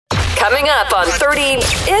Coming up on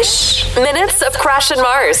 30-ish minutes of Crash and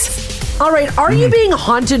Mars. All right, are you being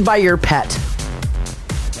haunted by your pet?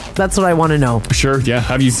 That's what I want to know. Sure, yeah.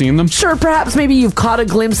 Have you seen them? Sure, perhaps maybe you've caught a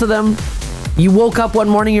glimpse of them. You woke up one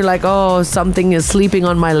morning, you're like, oh, something is sleeping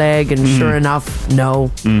on my leg. And sure enough,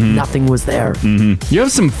 no, nothing was there. You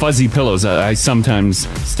have some fuzzy pillows I sometimes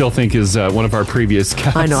still think is one of our previous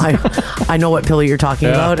cats. I know. I know what pillow you're talking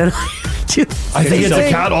about. And I think it's a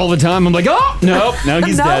cat all the time. I'm like, oh, no, now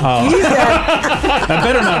he's dead. He's dead. That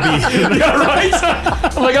better not be. Yeah, right?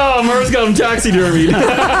 I'm like, oh, Mars got him taxidermied.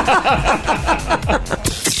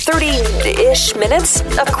 30-ish minutes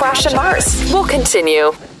of Crash and Mars. We'll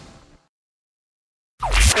continue.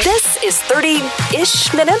 This is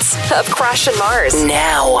 30-ish minutes of Crash and Mars.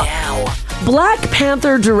 Now. Black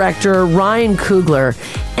Panther director Ryan Coogler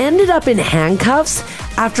ended up in handcuffs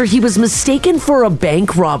after he was mistaken for a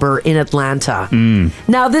bank robber in Atlanta.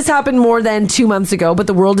 Now, this happened more than 2 months ago, but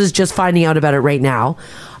the world is just finding out about it right now.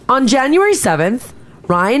 On January 7th,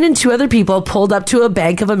 Ryan and 2 other people pulled up to a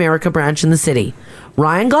Bank of America branch in the city.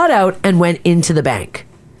 Ryan got out and went into the bank.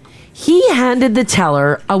 He handed the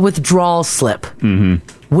teller a withdrawal slip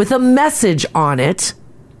with a message on it.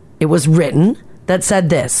 It was written that said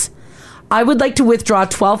this: I would like to withdraw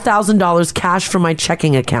 $12,000 cash from my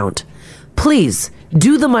checking account. Please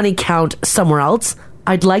do the money count somewhere else.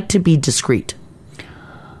 I'd like to be discreet.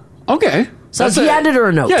 Okay. So he handed her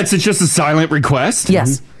a note. Yeah, it's just a silent request.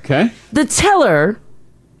 Yes. Okay. The teller,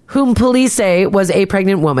 whom police say was a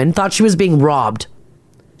pregnant woman, thought she was being robbed.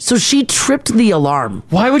 So she tripped the alarm.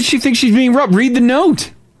 Why would she think she's being robbed? Read the note.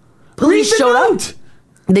 Police showed up.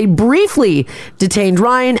 They briefly detained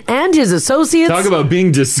Ryan and his associates. Talk about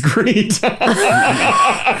being discreet.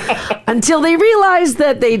 Until they realized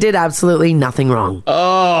that they did absolutely nothing wrong.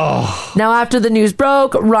 Oh. Now, after the news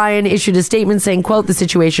broke, Ryan issued a statement saying, quote, the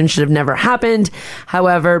situation should have never happened.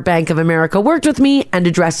 However, Bank of America worked with me and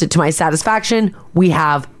addressed it to my satisfaction. We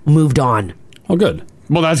have moved on. Oh, good.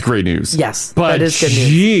 Well, that's great news. Yes, but that is good news.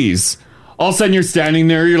 Jeez. All of a sudden you're standing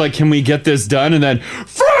there, you're like, can we get this done? And then,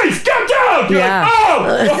 freeze, get down! You're Yeah.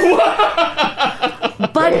 like, oh!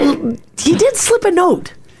 But he did slip a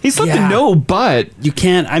note. He slipped a note, but you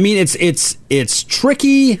can't. I mean, it's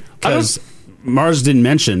tricky because Mars didn't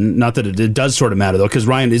mention. Not that it does sort of matter though, because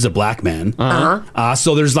Ryan is a black man.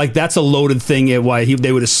 So there's like that's a loaded thing. Why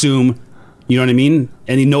they would assume. You know what I mean?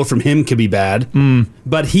 Any note from him could be bad.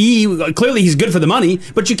 But clearly he's good for the money,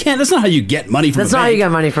 but you can't, that's not how you get money from That's a not bank. how you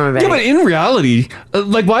get money from a bank. yeah, but in reality,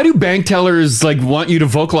 like, why do bank tellers like want you to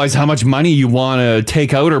vocalize how much money you want to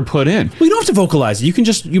take out or put in? Well, you don't have to vocalize it. You can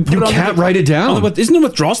just put it on can't write it down. Isn't there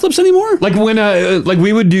withdrawal slips anymore? Like when like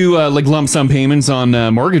we would do like lump sum payments on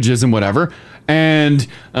mortgages and whatever. And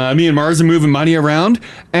me and Mars are moving money around,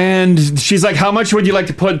 and she's like, "How much would you like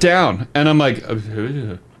to put down?" And I'm like,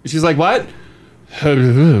 she's like, "What?"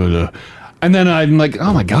 And then I'm like,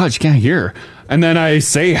 oh my God, she can't hear. And then I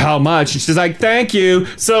say how much. And she's like, thank you.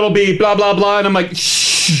 So it'll be blah, blah, blah. And I'm like,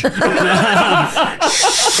 shh.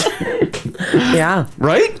 Yeah.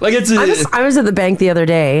 Right? Like I was at the bank the other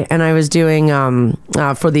day and I was doing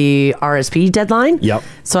for the RSP deadline. Yep.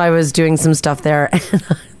 So I was doing some stuff there and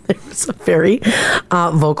it was a very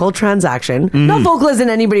vocal transaction. Not vocal as in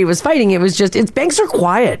anybody was fighting. It was just, banks are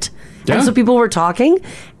quiet. Yeah. And so people were talking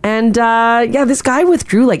and this guy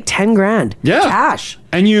withdrew like 10 grand cash.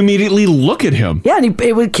 And you immediately look at him. Yeah. And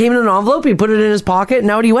it came in an envelope. He put it in his pocket and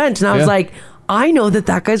out he went. And I was like, I know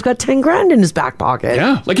that guy's got 10 grand in his back pocket.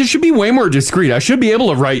 Yeah. Like it should be way more discreet. I should be able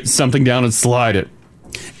to write something down and slide it.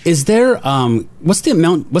 Is there, what's the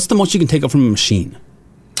most you can take out from a machine?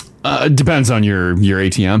 It depends on your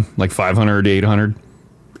ATM, like 500 to 800.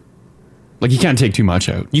 Like you can't take too much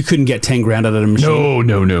out. You couldn't get 10 grand out of the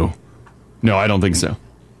machine? No, I don't think so.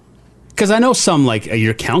 Because I know some, like, your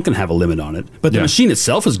account can have a limit on it, but the machine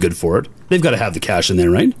itself is good for it. They've got to have the cash in there,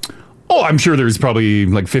 right? Oh, I'm sure there's probably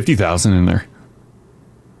like 50,000 in there.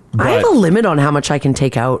 I have a limit on how much I can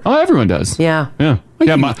take out. Oh, everyone does. Yeah. Yeah.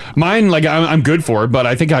 Yeah, mine, like, I'm good for it, but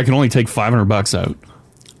I think I can only take $500 out.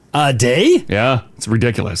 A day? Yeah, it's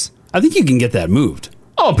ridiculous. I think you can get that moved.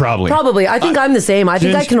 Oh, probably. I think I'm the same. I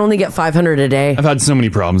think I can only get 500 a day. I've had so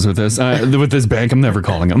many problems with this. With this bank, I'm never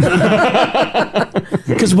calling them.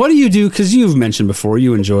 Because what do you do? Because you've mentioned before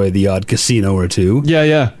you enjoy the odd casino or two.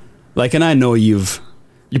 Yeah. Like, and I know you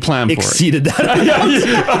plan for exceeded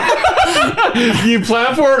that. You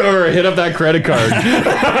plan for it or hit up that credit card.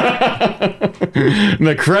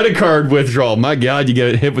 The credit card withdrawal. My God, you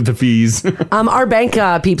get hit with the fees. Our bank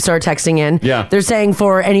peeps are texting in. Yeah. They're saying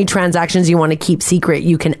for any transactions you want to keep secret,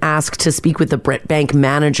 you can ask to speak with the bank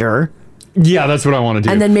manager. Yeah, that's what I want to do.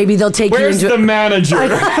 And then maybe they'll take Where's you into the manager?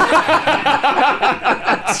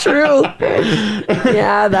 That's true.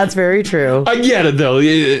 Yeah, that's very true. I get it though.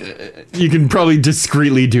 You can probably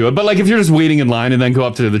discreetly do it, but like if you're just waiting in line and then go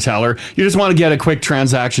up to the teller, you just want to get a quick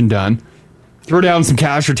transaction done. Throw down some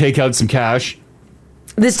cash or take out some cash.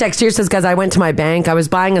 This text here says, guys, I went to my bank. I was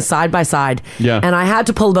buying a side-by-side. Yeah. And I had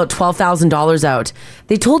to pull about $12,000 out.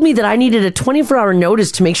 They told me that I needed a 24-hour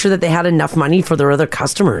notice to make sure that they had enough money for their other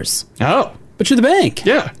customers. Oh. But you're the bank.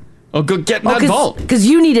 Yeah. Oh, go get in that vault. Because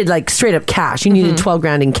you needed like straight up cash. You needed 12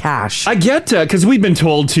 grand in cash. I get because we've been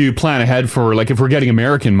told to plan ahead for like if we're getting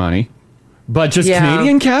American money, but just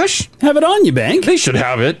Canadian cash? Have it on you, bank. They should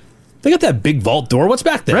have it. They got that big vault door. What's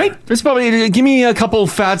back there? Right? There's probably, give me a couple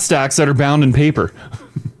fat stacks that are bound in paper.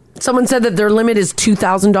 Someone said that their limit is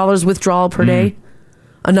 $2,000 withdrawal per day.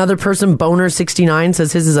 Another person, Boner69,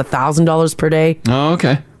 says his is $1,000 per day. Oh,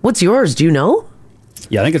 okay. What's yours? Do you know?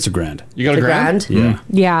 Yeah, I think it's a grand. You got It's a a grand? grand?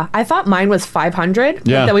 Yeah, I thought mine was 500.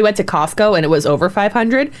 Yeah. Then we went to Costco and it was over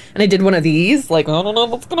 500. And I did one of these, like, I don't know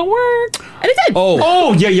if it's gonna work, and it did.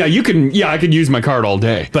 Oh, yeah. You can. Yeah, I could use my card all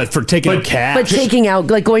day. But for taking out cash. But taking out,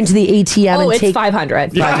 like going to the ATM Oh, and it's take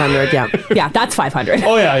 500. 500, yeah. Yeah, that's 500.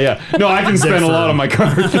 Oh yeah. No, I can spend a lot on my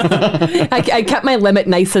card. I kept my limit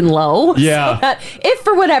nice and low. Yeah. So that if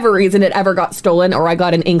for whatever reason it ever got stolen or I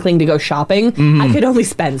got an inkling to go shopping, I could only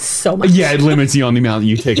spend so much. Yeah, it limits you on the amount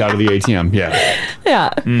you take out of the ATM. Yeah. Yeah.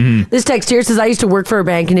 This text here says, I used to work for a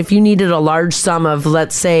bank, and if you needed a large sum of,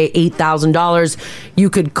 let's say, $8,000, you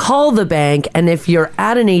could call the bank, and if you're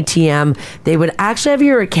at an ATM, they would actually have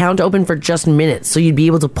your account open for just minutes, so you'd be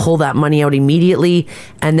able to pull that money out immediately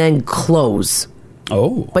and then close.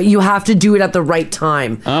 Oh. But you have to do it at the right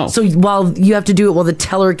time. Oh. So while you have to do it while the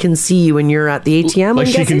teller can see you when you're at the ATM, Like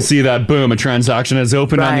I'm she can guessing? see that, boom, a transaction is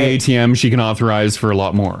open on the Right. ATM. She can authorize for a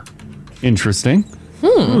lot more. Interesting.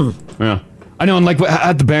 Yeah. I know, and like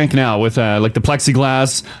at the bank now with like the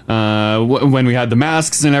plexiglass, when we had the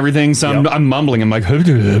masks and everything, so I'm mumbling. I'm like,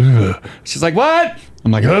 she's like, what?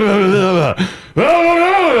 I'm like,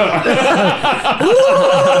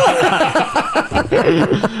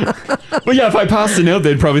 but yeah, if I passed a note,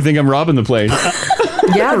 they'd probably think I'm robbing the place.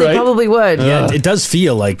 Yeah, they Right? probably would. Yeah, it does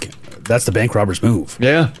feel like that's the bank robber's move.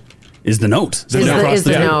 Yeah. Is the note. Is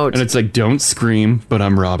the note. And it's like, don't scream, but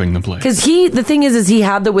I'm robbing the place. Because the thing is he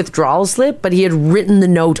had the withdrawal slip, but he had written the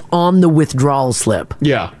note on the withdrawal slip.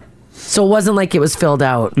 Yeah. So it wasn't like it was filled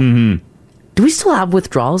out. Mm-hmm. Do we still have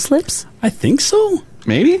withdrawal slips? I think so.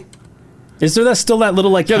 Maybe. Is there still that little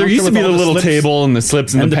like? Yeah, there counter used to with be the all little slips? table and the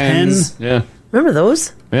slips and, And the the pens. pens. Yeah. Remember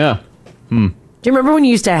those? Yeah. Do you remember when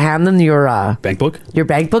you used to hand them your bank book? Your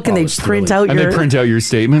bank book, and Oh, they'd it's print thrilling. out And your. they print out your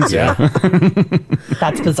statements. Yeah.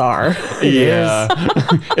 That's bizarre. Yeah.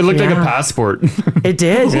 It looked like a Yeah. passport. It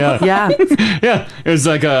did. Yeah. Yeah. Yeah. It was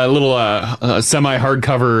like a little semi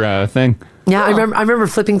hardcover thing. Yeah, I remember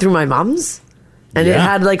flipping through my mom's, and it Yeah.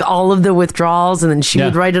 had like all of the withdrawals, and then she Yeah.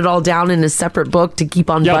 would write it all down in a separate book to keep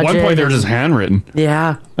on Yeah. At budget. one point, they were and- just handwritten.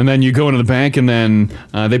 Yeah. And then you go into the bank and then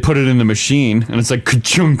they put it in the machine and it's like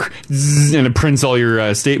ka-chunk, zzz, and it prints all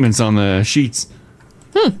your statements on the sheets.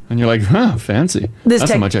 And you're like, huh, fancy. This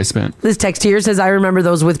That's how tech- much I spent. This text here says, I remember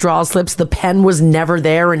those withdrawal slips. The pen was never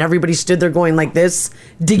there, and everybody stood there going like this,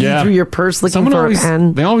 digging through your purse looking Someone for always, a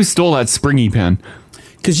pen. They always stole that springy pen.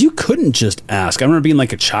 Because you couldn't just ask. I remember being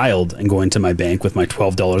like a child and going to my bank with my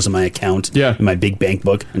 $12 in my account, in my big bank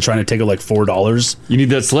book, and trying to take out like $4. You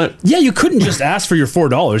need that slip. Yeah, you couldn't just ask for your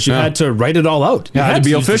 $4. You had to write it all out. You It had to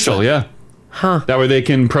be use the official, slip. yeah. Huh. That way they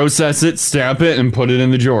can process it, stamp it, and put it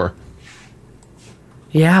in the drawer.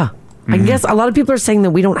 Yeah. I Mm-hmm. guess a lot of people are saying that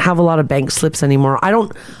we don't have a lot of bank slips anymore. I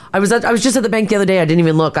was just at the bank the other day. I didn't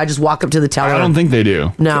even look. I just walk up to the teller. I don't think they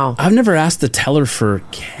do. No. I've never asked the teller for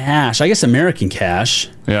cash. I guess American cash.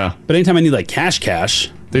 Yeah. But anytime I need like cash,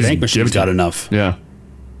 the bank machine's got enough. Yeah.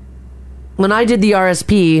 When I did the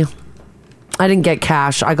RSP, I didn't get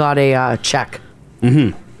cash. I got a check.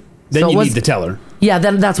 Mm-hmm. Then So it you was- need the teller. Yeah,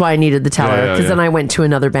 that's why I needed the teller. Yeah, Because yeah. then I went to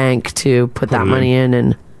another bank to put that it money in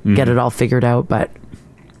and Mm-hmm. get it all figured out. But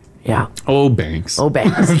yeah. Oh, banks. Oh,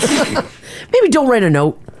 banks. Maybe don't write a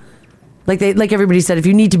note. Like everybody said, if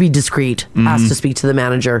you need to be discreet, ask to speak to the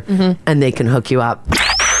manager and they can hook you up.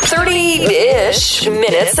 30-ish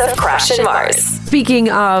minutes of Crash and Mars. speaking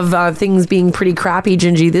of things being pretty crappy,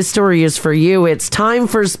 Gingy, this story is for you. It's time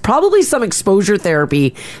for probably some exposure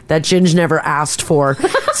therapy that Ginge never asked for.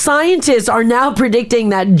 Scientists are now predicting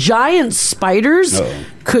that giant spiders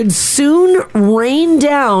could soon rain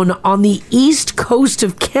down on the east coast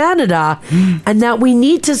of Canada, and that we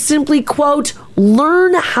need to simply, quote,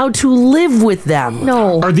 learn how to live with them.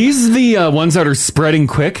 No. Are these the ones that are spreading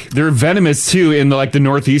quick? They're venomous too in the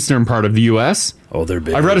northeastern part of the U.S. Oh, they're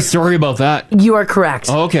big. I read a story about that. You are correct.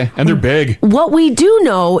 Oh, okay. And they're big. What we do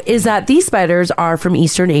know is that these spiders are from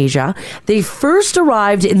Eastern Asia. They first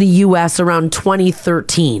arrived in the U.S. around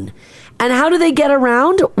 2013. And how do they get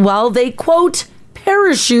around? Well, they, quote,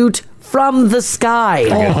 parachute from the sky.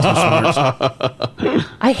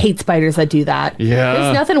 I hate spiders that do that. Yeah.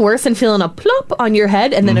 There's nothing worse than feeling a plop on your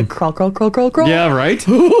head and then a crawl, crawl, crawl, crawl, crawl. Yeah, right?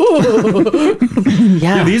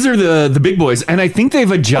 Yeah. These are the big boys. And I think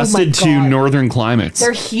they've adjusted to God. northern climates.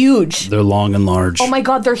 They're huge. They're long and large. Oh my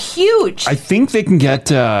God, they're huge. I think they can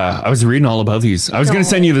get... I was reading all about these. I was going to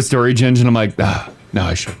send you the story, Ginge, and I'm like, no,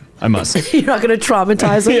 I shouldn't. I must. You're not going to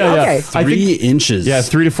traumatize them? Yeah, yeah. Okay. I think- 3 inches. Yeah,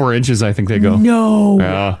 3 to 4 inches, I think they go. No.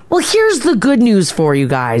 Yeah. Well, here's the good news for you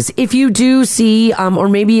guys. If you do see, or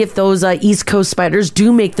maybe if those East Coast spiders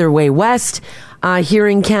do make their way west here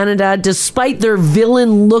in Canada, despite their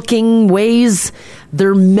villain-looking ways,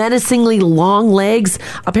 their menacingly long legs,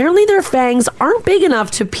 apparently their fangs aren't big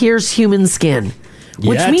enough to pierce human skin.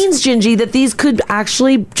 Which Yet. means, Gingy, that these could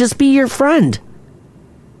actually just be your friend.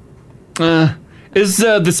 Is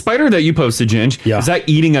the spider that you posted, Ginge, is that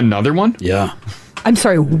eating another one? Yeah. I'm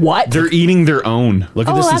sorry, what? They're eating their own. Look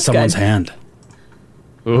at Oh, this in that's someone's good. hand.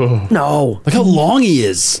 Oh. No. Look how long he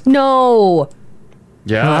is. No.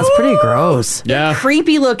 Yeah. That's pretty gross. Yeah.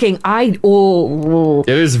 Creepy looking. Oh. It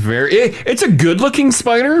is very... it's a good-looking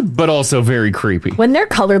spider, but also very creepy. When they're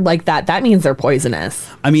colored like that, that means they're poisonous.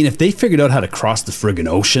 I mean, if they figured out how to cross the friggin'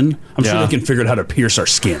 ocean, I'm sure Yeah. they can figure out how to pierce our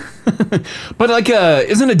skin. But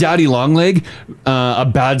isn't a daddy longleg a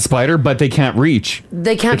bad spider, but they can't reach?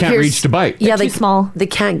 They can't, They can't pierce- reach to bite. Yeah, They're too small. They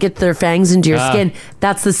can't get their fangs into your Ah. skin.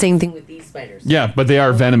 That's the same thing with these spiders. Yeah, but they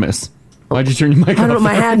are venomous. Why'd you turn your mic I don't know. off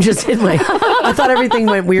My there? hand just hit my. I thought everything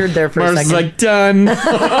went weird there for a Mars second. is like, done.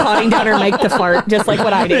 Potting down her mic to fart, just like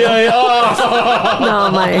what I do. No,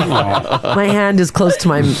 my hand is close to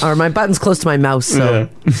my button's close to my mouse, so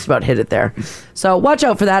just about hit it there. So watch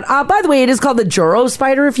out for that. By the way, it is called the Joro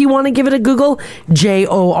spider. If you want to give it a Google, Joro,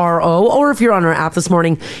 or if you're on our app this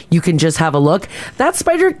morning, you can just have a look. That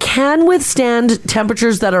spider can withstand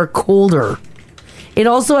temperatures that are colder. It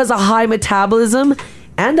also has a high metabolism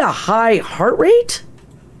and a high heart rate.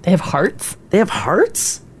 They have hearts? They have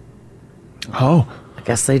hearts? Oh. I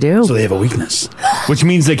guess they do. So they have a weakness. Which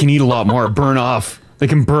means they can eat a lot more, burn off. They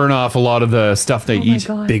can burn off a lot of the stuff they eat.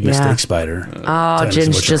 Big Yeah. mistake spider. Oh, Tell us Ginge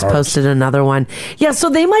about your just hearts. posted another one. Yeah, so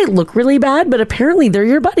they might look really bad, but apparently they're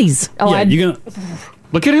your buddies. Oh, Yeah, you gonna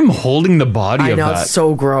Look at him holding the body I of know, that. it's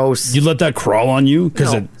so gross. you let that crawl on you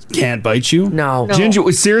because No. it can't bite you? No.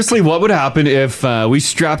 Ginger, seriously, what would happen if we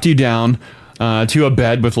strapped you down to a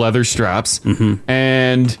bed with leather straps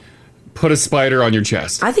and put a spider on your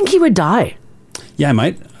chest? I think he would die. Yeah, I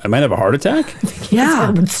might have a heart attack. Yeah.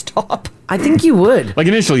 Would stop. I think you would. Like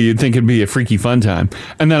initially, you'd think it'd be a freaky fun time,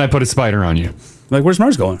 and then I put a spider on you. Like, where's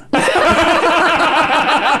Mars going?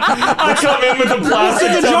 I come in with a plastic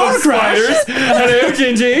The tub jar of crash. spiders. Hello,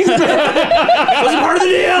 Gingy. Wasn't part of the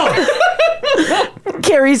deal.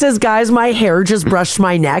 Carrie says, guys, my hair just brushed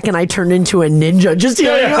my neck and I turned into a ninja. Just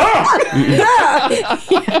hearing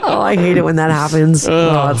Oh, I hate it when that happens.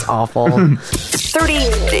 Oh, that's awful.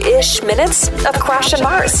 30-ish minutes of Crash and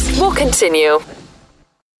Mars. We'll continue.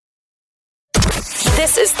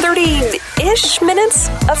 This is 30-ish minutes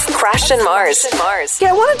of Crash and Mars. Yeah,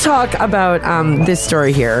 I want to talk about this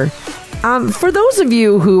story here. For those of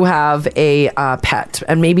you who have a pet,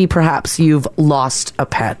 and maybe perhaps you've lost a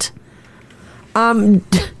pet,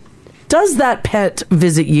 does that pet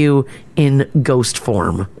visit you in ghost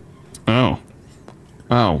form? Oh,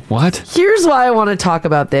 what? Here's why I want to talk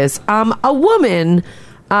about this. A woman,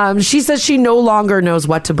 she says she no longer knows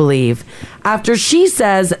what to believe after she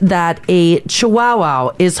says that a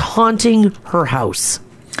chihuahua is haunting her house.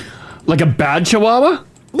 Like a bad chihuahua?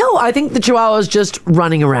 No, I think the chihuahua is just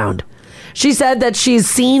running around. She said that she's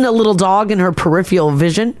seen a little dog in her peripheral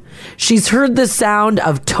vision. She's heard the sound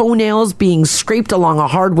of toenails being scraped along a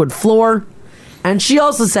hardwood floor. And she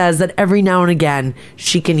also says that every now and again,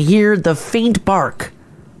 she can hear the faint bark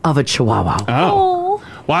of a chihuahua. Oh.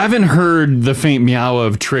 Well, I haven't heard the faint meow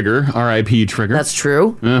of Trigger, R.I.P. Trigger. That's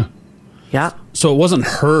true. Yeah. Yeah. So it wasn't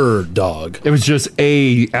her dog. It was just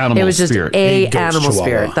a animal It was just spirit. a ghost animal chihuahua.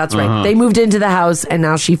 spirit. That's right. Uh-huh. They moved into the house, and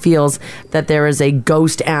now she feels that there is a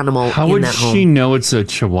ghost animal How in would that she home. know it's a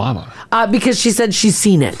chihuahua? Because she said she's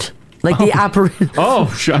seen it. Like the apparition.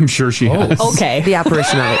 I'm sure she has. Okay. The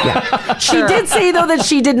apparition of it, yeah. She did say, though, that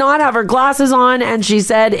she did not have her glasses on, and she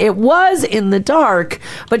said it was in the dark,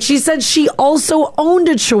 but she said she also owned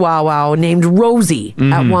a chihuahua named Rosie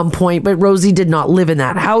at one point, but Rosie did not live in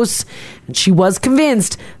that house. And she was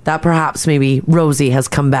convinced that perhaps maybe Rosie has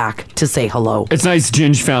come back to say hello. It's nice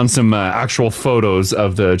Ginge found some actual photos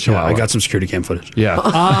of the Yeah, chihuahua. I got some security cam footage. Yeah.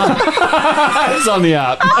 It's on the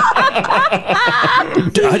app.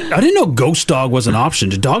 I didn't know ghost dog was an option.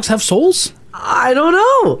 Do dogs have souls? I don't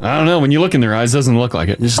know. I don't know. When you look in their eyes, it doesn't look like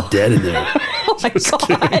it. They're just dead in there. Oh my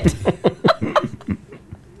God.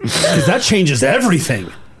 Because that changes everything.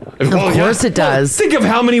 Of course it does. Think of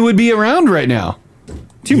how many would be around right now.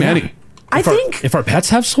 Too many. I think If our pets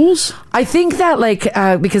have souls? I think that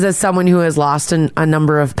because as someone who has lost a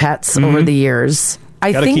number of pets over the years,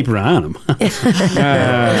 I Gotta think keep your eye on them.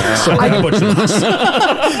 So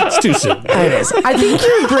it's too soon. it is. I think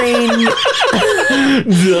your brain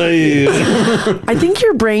I think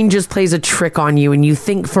your brain just plays a trick on you, and you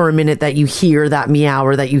think for a minute that you hear that meow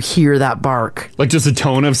or that you hear that bark. Like just a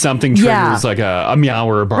tone of something triggers Yeah. like a meow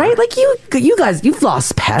or a bark. Right? Like you guys, you've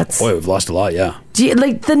lost pets. Boy, we've lost a lot, yeah. Do you,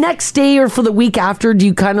 like the next day or for the week after, do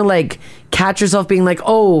you kind of like catch yourself being like,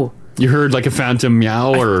 oh, You heard like a phantom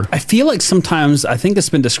meow or... I feel like sometimes, I think it's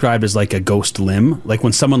been described as like a ghost limb. Like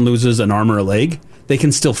when someone loses an arm or a leg, they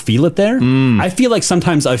can still feel it there. I feel like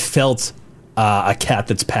sometimes I've felt a cat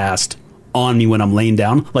that's passed on me when I'm laying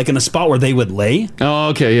down, like in a spot where they would lay. Oh,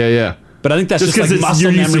 okay, yeah. But I think that's Just just, 'cause like it's-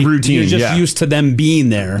 muscle you're used to memory. routine, You're just yeah. used to them being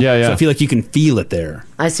there. Yeah. So I feel like you can feel it there.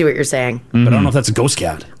 I see what you're saying. But I don't know if that's a ghost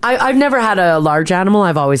cat. I've never had a large animal.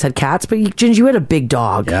 I've always had cats, but Ginge, you had a big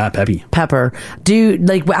dog. Yeah, Peppy. Pepper.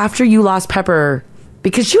 After you lost Pepper,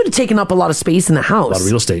 because she would have taken up a lot of space in the house. A lot of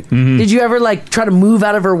real estate. Did you ever try to move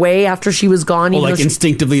out of her way after she was gone? Oh, even like though she-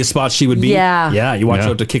 instinctively a spot she would be? Yeah. Yeah, you watch Yeah.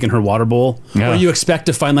 out to kicking her water bowl. Yeah. Or you expect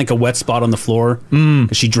to find like a wet spot on the floor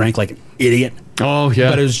because she drank like an idiot. Oh, yeah.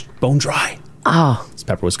 But it was bone dry. Oh, This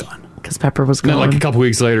Pepper was gone. because Pepper was And then gone. like a couple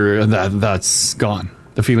weeks later, that's gone.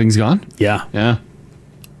 The feeling's gone? Yeah.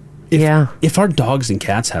 Yeah. If our dogs and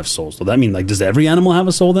cats have souls, does that mean like does every animal have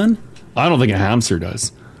a soul then? I don't think a hamster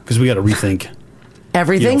does. Because we got to rethink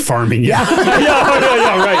Everything? farming. Yeah.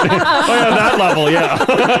 yeah, right. Oh, yeah, that level, yeah.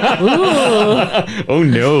 Oh,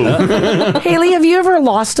 no. Haley, have you ever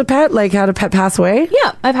lost a pet? Like had a pet pass away?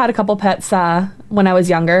 Yeah, I've had a couple pets when I was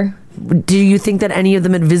younger. Do you think that any of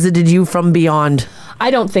them had visited you from beyond? I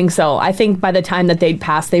don't think so. I think by the time that they'd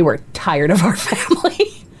passed, they were tired of our family.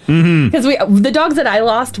 Because the dogs that I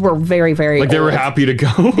lost were very, very Like they were old. happy to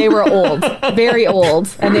go. They were old, very old,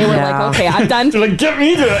 and they were Yeah. like, "Okay, I'm done. They're like, get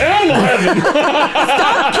me to animal heaven.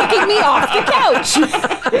 Stop kicking me off the couch."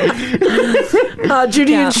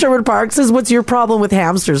 Judy Yeah. in Sherwood Park says, "What's your problem with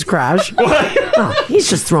hamsters, Crash?" Oh, he's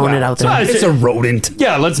just throwing it out there. It's a rodent.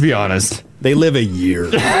 Yeah, let's be honest. They live a year.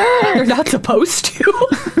 You're not supposed to.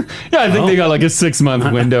 Yeah, I think they got like a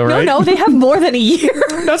 6-month window, right? No, they have more than a year.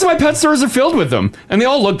 That's why pet stores are filled with them. And they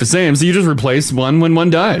all look the same, so you just replace one when one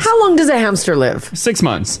dies. How long does a hamster live? 6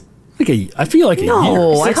 months. I feel like a No, year.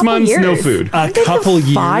 a 6 couple months, no years. food. A couple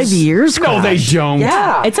years. 5 years? No, they Crash. don't.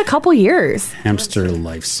 Yeah. It's a couple years. Hamster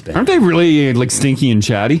lifespan. Aren't they really like stinky and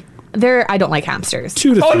chatty? I don't like hamsters.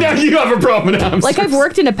 2 to 3. Oh, now you have a problem with hamsters. Like I've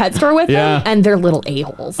worked in a pet store with Yeah. them, and they're little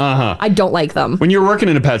a-holes. Uh-huh. I don't like them. When you're working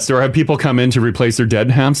in a pet store, have people come in to replace their dead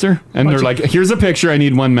hamster? And they're like, here's a picture, I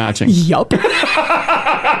need one matching. Yup. And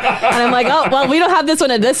I'm like, oh, well, we don't have this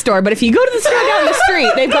one at this store, but if you go to the store down the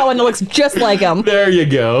street, they've got one that looks just like them. There you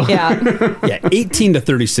go. Yeah. Yeah, 18 to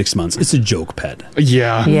 36 months. It's a joke pet.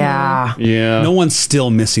 Yeah. Yeah. Yeah. No one's still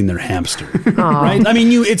missing their hamster. Right? I mean,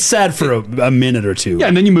 it's sad for a minute or two. Yeah,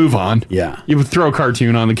 and then you move on. Yeah. You would throw a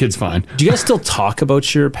cartoon on, the kid's fine. Do you guys still talk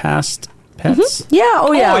about your past pets? Yeah.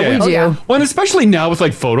 Oh, yeah. Oh, yeah. We Oh, do. yeah. Well, and especially now with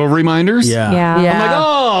like photo reminders. Yeah. Yeah. Yeah. I'm like,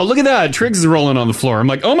 oh, look at that. Triggs is rolling on the floor. I'm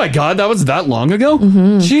like, oh my God, that was that long ago?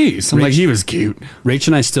 Jeez. I'm like, he was cute. Rach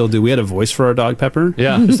and I still do. We had a voice for our dog Pepper.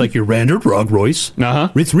 Yeah. It's like your Randard Rog Royce. Uh-huh.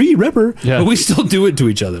 Rithri Repper. Yeah. But we still do it to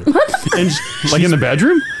each other. And Like in the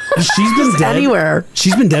bedroom? she's been dead. Anywhere.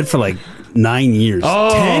 She's been dead for like 9 years.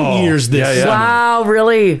 Oh. 10 years this Yeah, yeah. summer. Wow,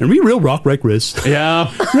 really? And we real rock wreck Riz. Yeah.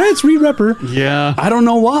 Right, it's Repper. Yeah. I don't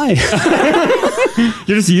know why.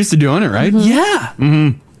 You're just used to doing it, right? Yeah.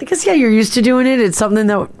 Because, yeah, you're used to doing it. It's something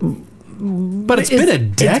that... But it's been a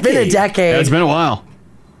decade. It's been a decade. Yeah, it's been a while.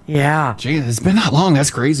 Yeah. Jeez, it's been that long.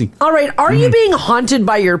 That's crazy. All right. Are you being haunted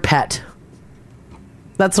by your pet?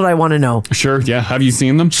 That's what I want to know. Sure, yeah. Have you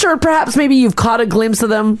seen them? Sure, perhaps maybe you've caught a glimpse of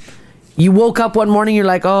them. You woke up one morning, you're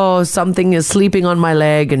like, oh, something is sleeping on my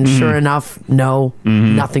leg. And sure enough, no,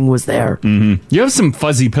 nothing was there. You have some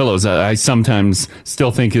fuzzy pillows that I sometimes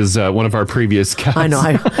still think is one of our previous cats. I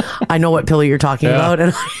know. I know what pillow you're talking about.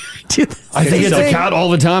 And I do the I think it's a cat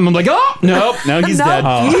all the time. I'm like, oh, no, now he's dead.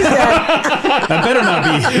 He's dead. That better not be.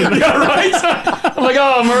 Yeah, right? I'm like,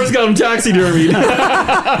 oh, Mars got him taxidermied.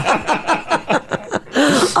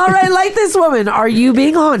 All right, like this woman, are you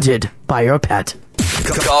being haunted by your pet?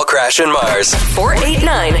 Call Crash and Mars.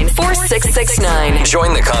 489-4669.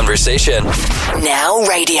 Join the conversation. Now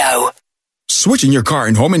radio. Switching your car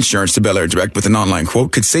and home insurance to Bel Air Direct with an online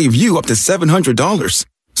quote could save you up to $700.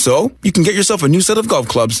 So you can get yourself a new set of golf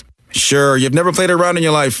clubs. Sure, you've never played around in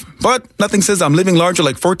your life, but nothing says I'm living larger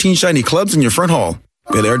like 14 shiny clubs in your front hall.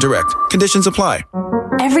 Bel Air Direct. Conditions apply.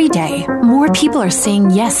 Every day, more people are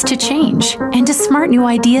saying yes to change and to smart new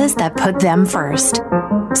ideas that put them first.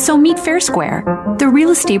 So meet Fair Square, the real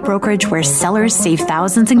estate brokerage where sellers save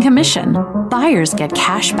thousands in commission, buyers get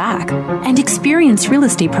cash back, and experienced real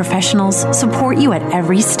estate professionals support you at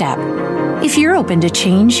every step. If you're open to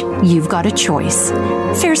change, you've got a choice.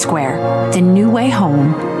 Fair Square, the new way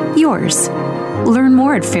home. Yours. Learn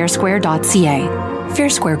more at fairsquare.ca. Fair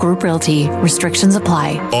Square Group Realty. Restrictions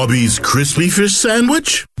apply. Arby's crispy fish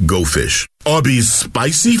sandwich? Go fish. Arby's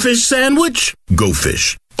spicy fish sandwich? Go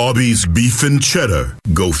fish. Arby's beef and cheddar?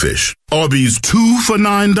 Go fish. Arby's 2 for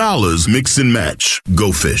 $9 mix and match?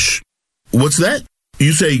 Go fish. What's that?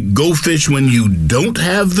 You say go fish when you don't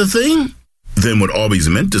have the thing? Then what Arby's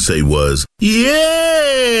meant to say was,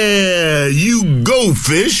 yeah, you go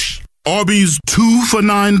fish. Arby's 2 for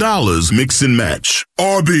 $9 mix and match.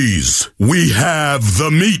 Arby's, we have the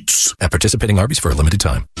meats. At participating Arby's for a limited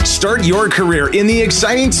time. Start your career in the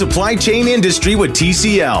exciting supply chain industry with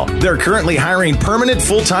TCL. They're currently hiring permanent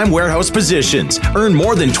full-time warehouse positions. Earn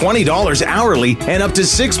more than $20 hourly and up to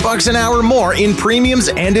 $6 an hour more in premiums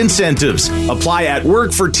and incentives. Apply at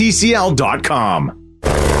workfortcl.com.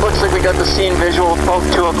 Looks like we got the scene visual about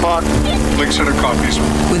 2 o'clock. Lake Center copies.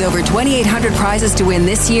 With over 2,800 prizes to win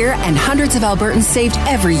this year and hundreds of Albertans saved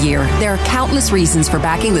every year, there are countless reasons for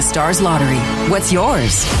backing the Stars Lottery. What's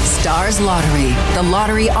yours? Stars Lottery, the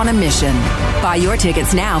lottery on a mission. Buy your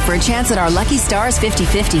tickets now for a chance at our Lucky Stars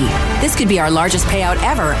 50-50. This could be our largest payout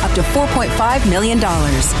ever, up to $4.5 million.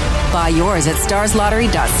 Buy yours at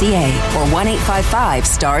starslottery.ca or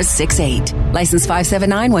 1-855-STARS-68. License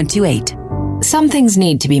 579128. Some things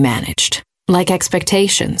need to be managed, like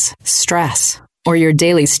expectations, stress, or your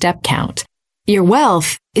daily step count. Your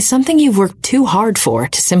wealth is something you've worked too hard for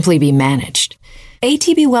to simply be managed.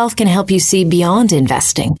 ATB Wealth can help you see beyond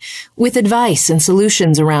investing with advice and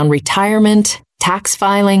solutions around retirement, tax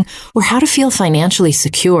filing, or how to feel financially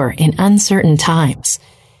secure in uncertain times.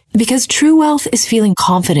 Because true wealth is feeling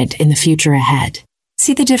confident in the future ahead.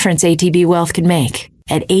 See the difference ATB Wealth can make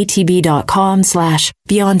at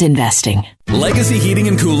atb.com/beyondinvesting. Legacy Heating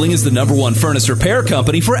and Cooling is the #1 furnace repair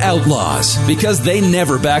company for outlaws because they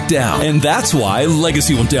never back down. And that's why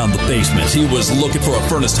Legacy went down the basement. He was looking for a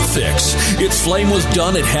furnace to fix. Its flame was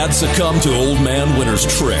done. It had succumbed to Old Man Winter's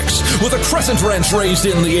tricks. With a crescent wrench raised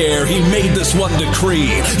in the air, he made this one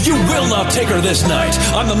decree. You will not take her this night.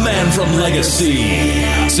 I'm the man from Legacy.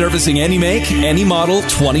 Servicing any make, any model,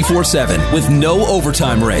 24/7 with no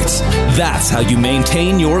overtime rates. That's how you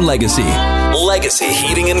maintain your legacy. Legacy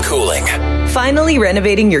Heating and Cooling. Finally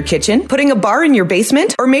renovating your kitchen, putting a bar in your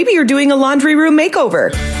basement, or maybe you're doing a laundry room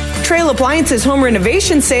makeover? Trail Appliances Home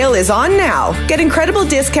Renovation Sale is on now. Get incredible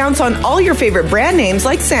discounts on all your favorite brand names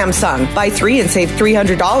like Samsung. Buy 3 and save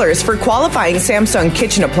 $300 for qualifying Samsung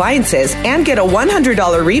kitchen appliances and get a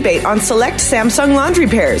 $100 rebate on select Samsung laundry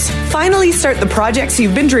pairs. Finally start the projects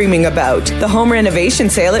you've been dreaming about. The Home Renovation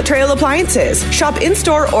Sale at Trail Appliances. Shop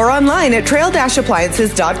in-store or online at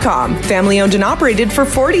trail-appliances.com. Family owned and operated for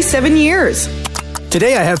 47 years.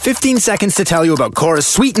 Today I have 15 seconds to tell you about Cora's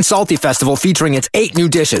Sweet and Salty Festival featuring its 8 new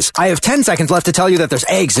dishes. I have 10 seconds left to tell you that there's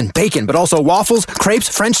eggs and bacon, but also waffles, crepes,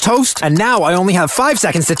 French toast. And now I only have 5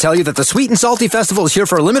 seconds to tell you that the Sweet and Salty Festival is here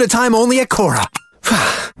for a limited time only at Cora.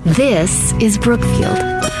 This is Brookfield.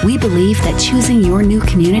 We believe that choosing your new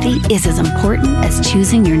community is as important as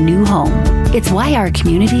choosing your new home. It's why our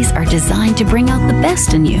communities are designed to bring out the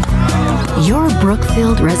best in you. Your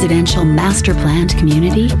Brookfield residential master planned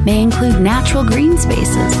community may include natural green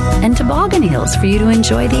spaces and toboggan hills for you to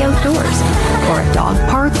enjoy the outdoors, or a dog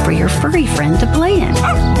park for your furry friend to play in,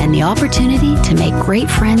 and the opportunity to make great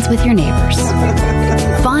friends with your neighbors.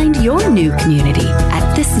 Find your new community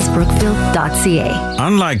at thisisbrookfield.ca.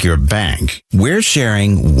 Unlike your bank, we're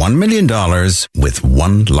sharing $1 million with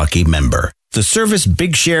one lucky member. The Service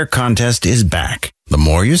Big Share contest is back. The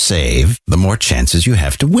more you save, the more chances you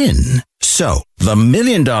have to win. So, the $1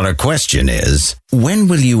 million question is, when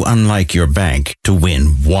will you unlike your bank to win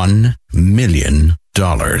 $1 million?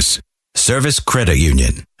 Service Credit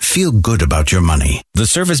Union. Feel good about your money. The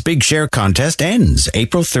Service Big Share contest ends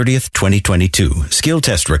April 30th, 2022. Skill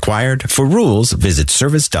test required. For rules, visit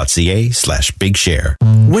service.ca/bigshare.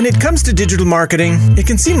 When it comes to digital marketing, it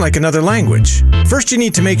can seem like another language. First, you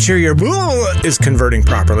need to make sure your is converting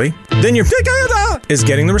properly. Then your is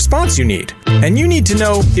getting the response you need. And you need to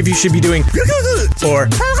know if you should be doing or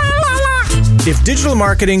if digital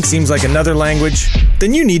marketing seems like another language,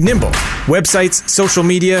 then you need Nimble. Websites, social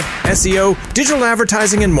media, SEO, digital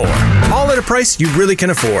advertising, and more. All at a price you really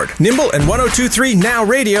can afford. Nimble and 102.3 Now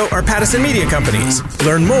Radio are Pattison Media companies.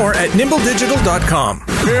 Learn more at nimbledigital.com.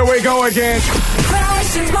 Here we go again.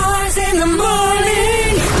 Crash and Mars in the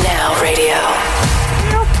morning. Now Radio.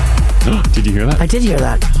 Did you hear that? I did hear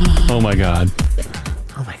that. Oh my God.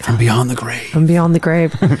 From beyond the grave. From beyond the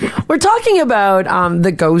grave. We're talking about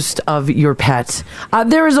the ghost of your pet.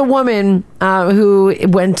 There is a woman who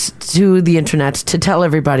went to the internet to tell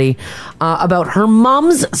everybody about her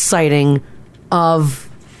mom's sighting of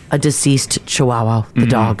a deceased Chihuahua, the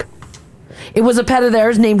dog. It was a pet of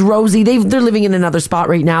theirs named Rosie. They're living in another spot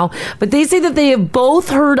right now. But they say that they have both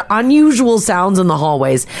heard unusual sounds in the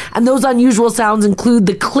hallways. And those unusual sounds include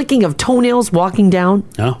the clicking of toenails walking down.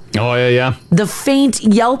 Oh, yeah. The faint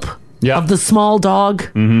yelp of the small dog.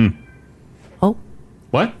 Mm-hmm. Oh.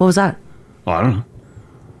 What? What was that? Oh, I don't know.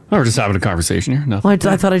 Oh, we're just having a conversation here. No. Well, I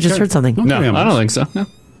thought I just heard something. No, I don't think so. No.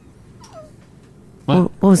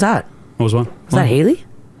 What was that? What was what? Was that Haley?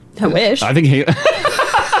 I wish.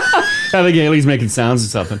 I think Haley's making sounds or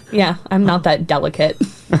something. Yeah, I'm not that delicate.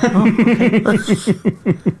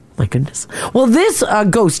 My goodness. Well, this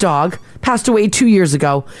ghost dog passed away 2 years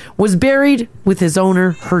ago, was buried with his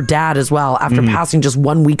owner, her dad as well, after passing just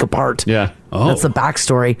 1 week apart. Yeah. That's the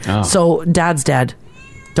backstory. Oh. So dad's dead.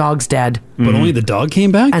 Dog's dead. But only the dog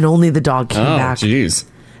came back? And only the dog came back. Jeez.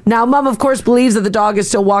 Now, Mom, of course, believes that the dog is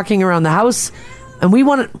still walking around the house. And we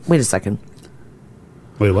want to... Wait a second.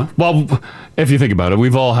 Wait, what? Well, if you think about it,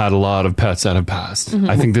 we've all had a lot of pets that have passed.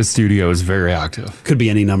 I think this studio is very active. Could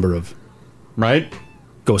be any number of... Right?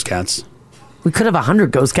 Ghost cats. We could have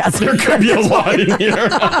 100 ghost cats. There could be a lot in here.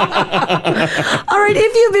 All right,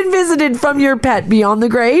 if you've been visited from your pet beyond the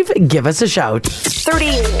grave, give us a shout.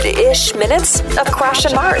 30-ish minutes of Crash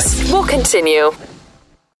and Mars. We'll continue.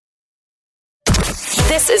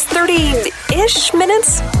 This is 30-ish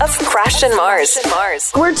minutes of Crash and Mars.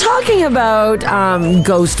 We're talking about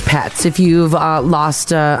ghost pets. If you've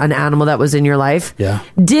lost an animal that was in your life,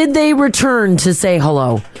 did they return to say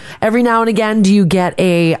hello? Every now and again, do you get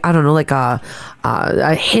a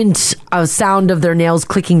hint, a sound of their nails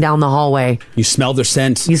clicking down the hallway? You smell their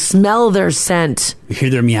scent. You smell their scent. You hear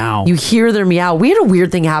their meow. You hear their meow. We had a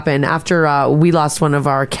weird thing happen after we lost one of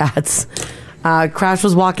our cats. Crash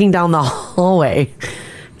was walking down the hallway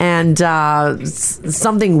and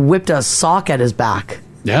something whipped a sock at his back.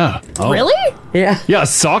 Yeah. Oh. Really? Yeah. Yeah, a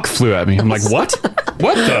sock flew at me. I'm like, what?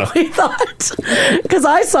 What the? We thought, because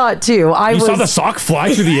I saw it too. You saw the sock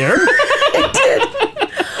fly through the air? It did.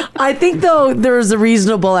 I think, though, there's a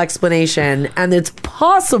reasonable explanation, and it's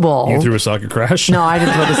possible. You threw a sock at Crash? No, I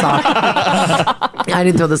didn't throw the sock. I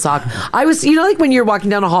didn't throw the sock. I was, like when you're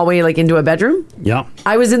walking down a hallway, like into a bedroom? Yeah.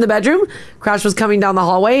 I was in the bedroom. Crash was coming down the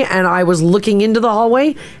hallway, and I was looking into the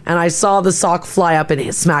hallway, and I saw the sock fly up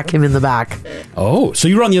and smack him in the back. Oh, so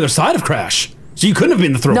you were on the other side of Crash. So you couldn't have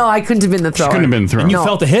been the thrower. No, I couldn't have been the thrower. She couldn't have been thrown. And you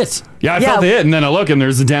felt the hit. Yeah, I felt the hit, and then I look, and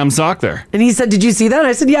there's a damn sock there. And he said, "Did you see that?"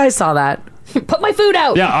 I said, "Yeah, I saw that." Put my food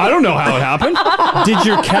out. Yeah, I don't know how it happened. Did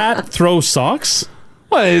your cat throw socks?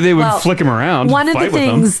 Well, they would flick him around. One of the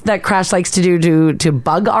things that Crash likes to do to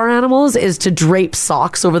bug our animals is to drape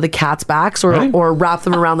socks over the cat's backs or wrap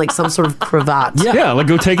them around like some sort of cravat. Yeah, like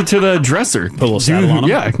go take it to the dresser. Put a little saddle on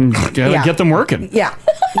them. Yeah, get them working. Yeah.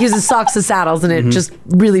 Uses socks as saddles and it just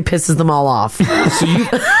really pisses them all off. So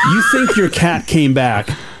you think your cat came back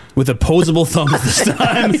with opposable thumb at this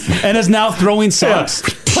time and is now throwing socks.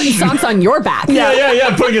 Putting socks on your back.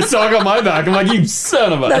 Yeah, putting a sock on my back. I'm like, you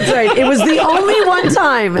son of a... That's right. It was the only one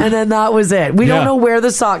time, and then that was it. We don't know where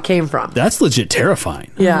the sock came from. That's legit terrifying.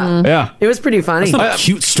 Yeah. Yeah. It was pretty funny. That's not a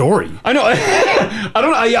cute story. I know. I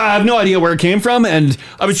have no idea where it came from, and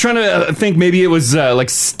I was trying to think maybe it was like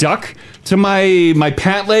stuck to my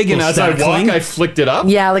pant leg, and as I walk, I flicked it up.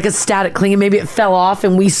 Yeah, like a static cling, and maybe it fell off,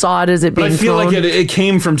 and we saw it as it being But I feel thrown. like it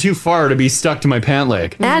came from too far to be stuck to my pant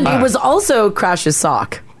leg. And it was also Crash's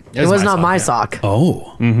sock. It was not my sock.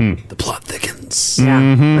 Oh, the plot thickens. Yeah.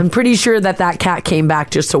 I'm pretty sure that cat came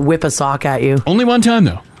back just to whip a sock at you. Only one time,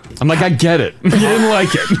 though. I'm like, I get it. You didn't like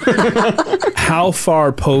it. How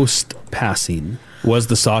far post passing was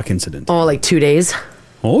the sock incident? Oh, like 2 days.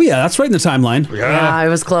 Oh, yeah, that's right in the timeline. Yeah, it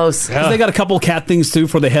was close. Because they got a couple cat things, too,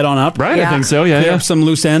 before they head on up. Right, I think so, yeah. Clear up some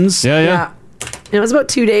loose ends. Yeah. It was about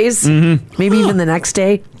 2 days. Maybe even the next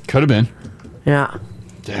day. Could have been. Yeah.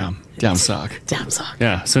 Damn sock. Damn sock.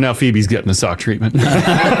 Yeah, so now Phoebe's getting the sock treatment.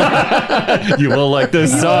 You will like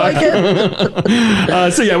this sock.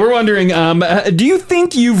 So yeah, we're wondering, do you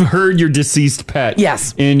think you've heard your deceased pet?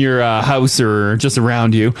 Yes. In your house or just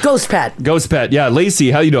around you? Ghost pet. Ghost pet, yeah. Lacey,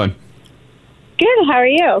 how you doing? Good, how are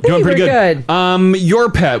you? Doing pretty good. Your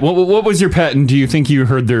pet, what was your pet and do you think you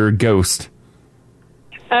heard their ghost?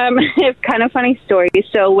 It's kind of funny story.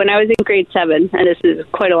 So when I was in grade 7, and this is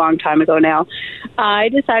quite a long time ago now, I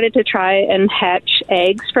decided to try and hatch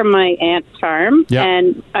eggs from my aunt's farm. Yeah.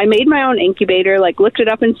 And I made my own incubator, looked it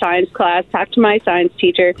up in science class, talked to my science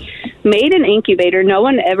teacher, made an incubator. No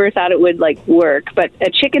one ever thought it would work, but a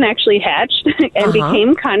chicken actually hatched and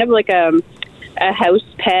became kind of like a house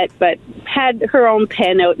pet, but had her own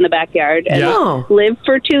pen out in the backyard and lived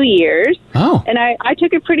for 2 years. Oh. And I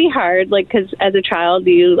took it pretty hard, because as a child,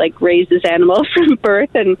 you raise this animal from birth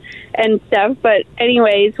and stuff. But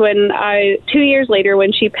anyways, 2 years later,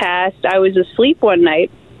 when she passed, I was asleep one night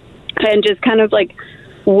and just kind of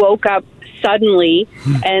woke up suddenly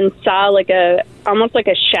and saw almost like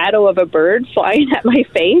a shadow of a bird flying at my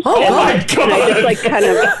face. Oh, my God. And I just kind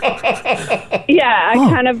of, I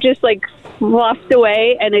kind of just fluffed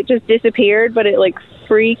away and it just disappeared, but it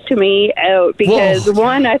freaked me out because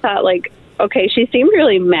one, I thought okay, she seemed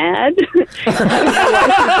really mad.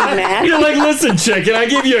 You're like, listen, chicken, I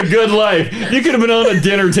gave you a good life. You could have been on a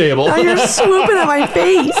dinner table. Now you're swooping at my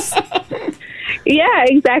face. Yeah,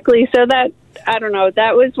 exactly. So that, I don't know,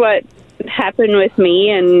 that was what happened with me,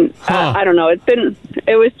 and I don't know,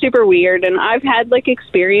 it was super weird, and I've had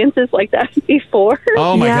experiences like that before.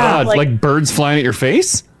 Oh my God, like birds flying at your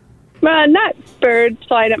face? Not birds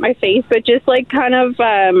flying at my face, but just kind of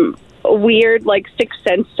weird sixth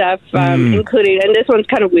sense stuff, including, and this one's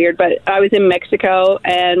kind of weird, but I was in Mexico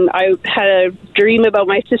and I had a dream about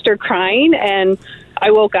my sister crying, and I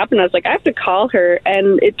woke up and I was like, I have to call her,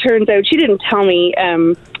 and it turns out she didn't tell me,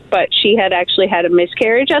 but she had actually had a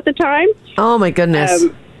miscarriage at the time. Oh my goodness.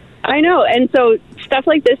 I know, and so stuff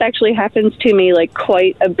like this actually happens to me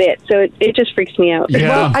quite a bit, so it just freaks me out. Yeah.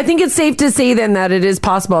 Well, I think it's safe to say then that it is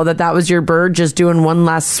possible that was your bird just doing one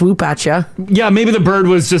last swoop at you. Yeah, maybe the bird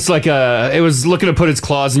was just it was looking to put its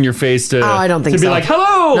claws in your face to. Oh, I don't think to be so. like,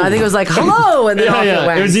 hello. No, I think it was like, hello, and then off it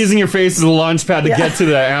went. It was using your face as a launch pad to get to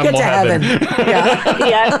the animal heaven.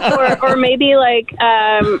 Yeah, or maybe I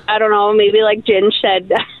don't know, maybe Jen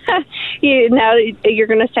said, now you're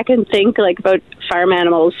gonna second think about farm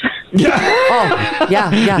animals. Oh,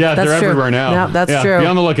 yeah, Yeah, that's they're true. everywhere now. Yeah, that's true. Be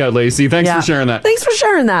on the lookout, Lacey. Thanks for sharing that. Thanks for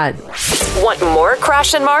sharing that. Want more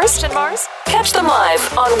Crash and Mars? Catch them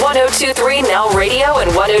live on 102.3 Now Radio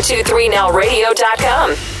and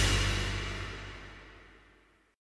 102.3nowradio.com.